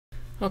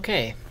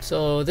Okay,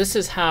 so this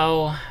is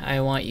how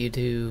I want you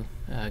to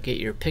get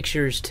your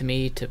pictures to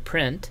me to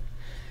print.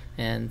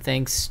 And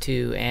thanks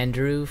to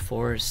Andrew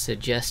for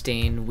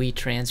suggesting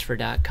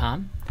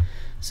WeTransfer.com.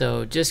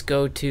 So just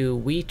go to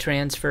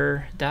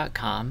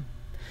WeTransfer.com,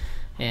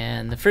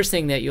 and the first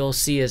thing that you'll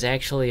see is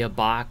actually a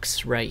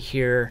box right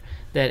here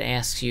that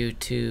asks you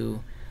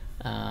to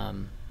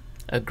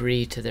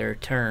agree to their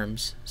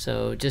terms.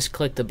 So just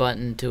click the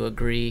button to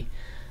agree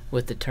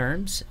with the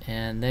terms,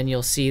 and then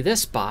you'll see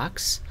this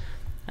box.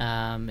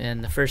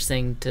 And the first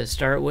thing to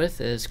start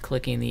with is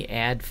clicking the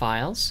Add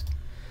Files.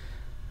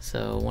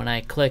 So when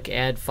I click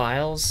Add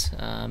Files,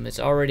 it's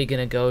already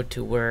going to go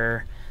to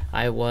where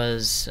I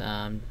was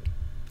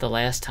the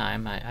last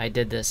time. I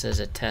did this as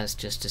a test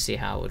just to see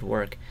how it would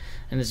work,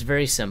 and it's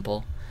very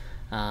simple.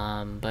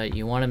 But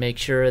you want to make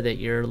sure that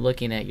you're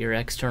looking at your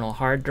external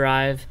hard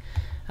drive.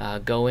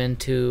 Go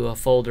into a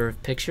folder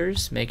of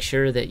pictures. Make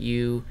sure that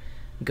you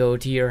go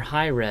to your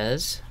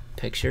high-res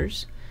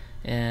pictures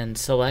and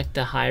select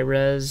a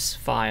high-res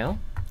file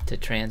to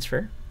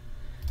transfer.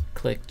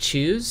 Click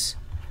Choose.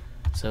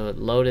 So it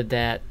loaded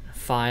that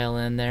file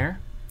in there.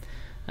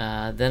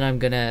 Then I'm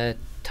going to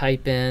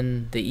type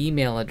in the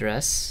email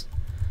address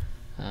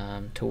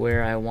to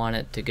where I want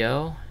it to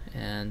go,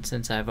 and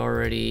since I've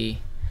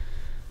already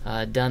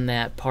done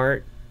that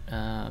part,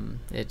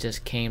 it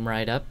just came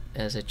right up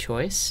as a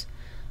choice.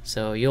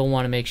 So you'll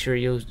want to make sure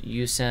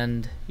you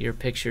send your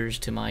pictures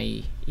to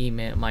my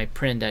email, my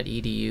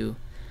prin.edu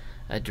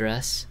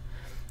address.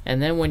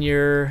 And then when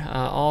you're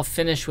all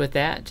finished with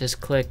that,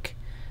 just click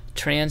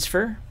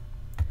Transfer,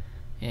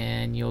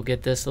 and you'll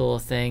get this little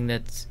thing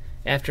that's,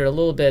 after a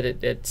little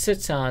bit, it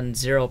sits on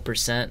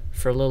 0%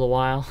 for a little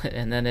while,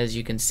 and then as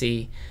you can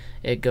see,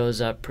 it goes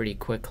up pretty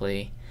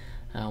quickly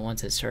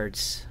once it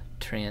starts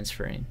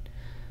transferring.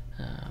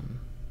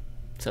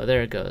 So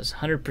there it goes,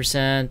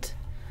 100%,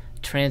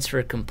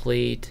 transfer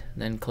complete,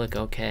 then click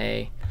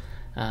OK.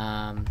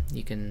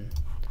 You can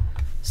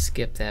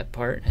skip that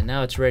part, and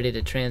now it's ready to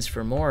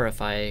transfer more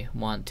if I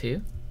want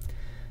to.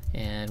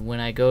 And when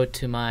I go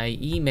to my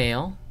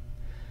email,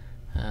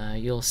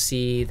 you'll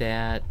see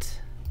that,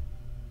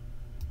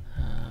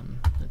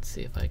 let's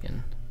see if I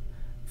can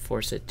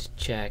force it to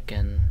check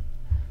and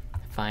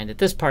find it.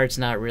 This part's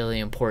not really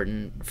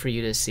important for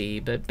you to see,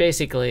 but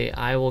basically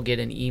I will get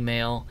an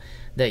email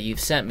that you've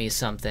sent me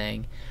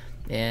something,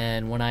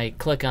 and when I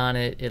click on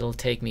it, it'll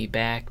take me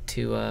back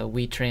to a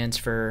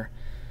WeTransfer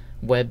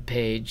web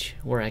page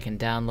where I can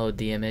download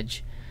the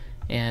image.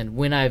 And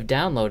when I've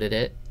downloaded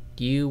it,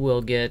 you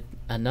will get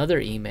another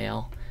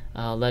email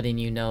letting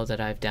you know that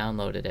I've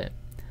downloaded it.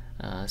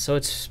 So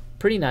it's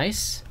pretty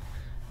nice,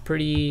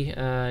 pretty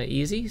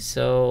easy.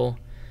 So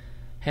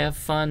have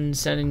fun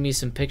sending me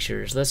some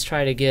pictures. Let's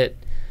try to get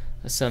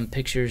some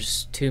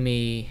pictures to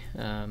me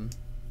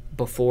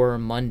before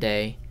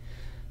Monday,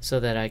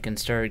 so that I can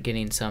start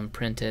getting some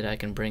printed. I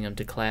can bring them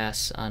to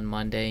class on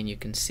Monday and you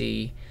can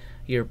see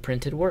your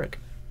printed work.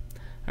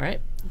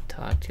 Alright,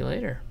 talk to you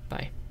later.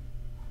 Bye.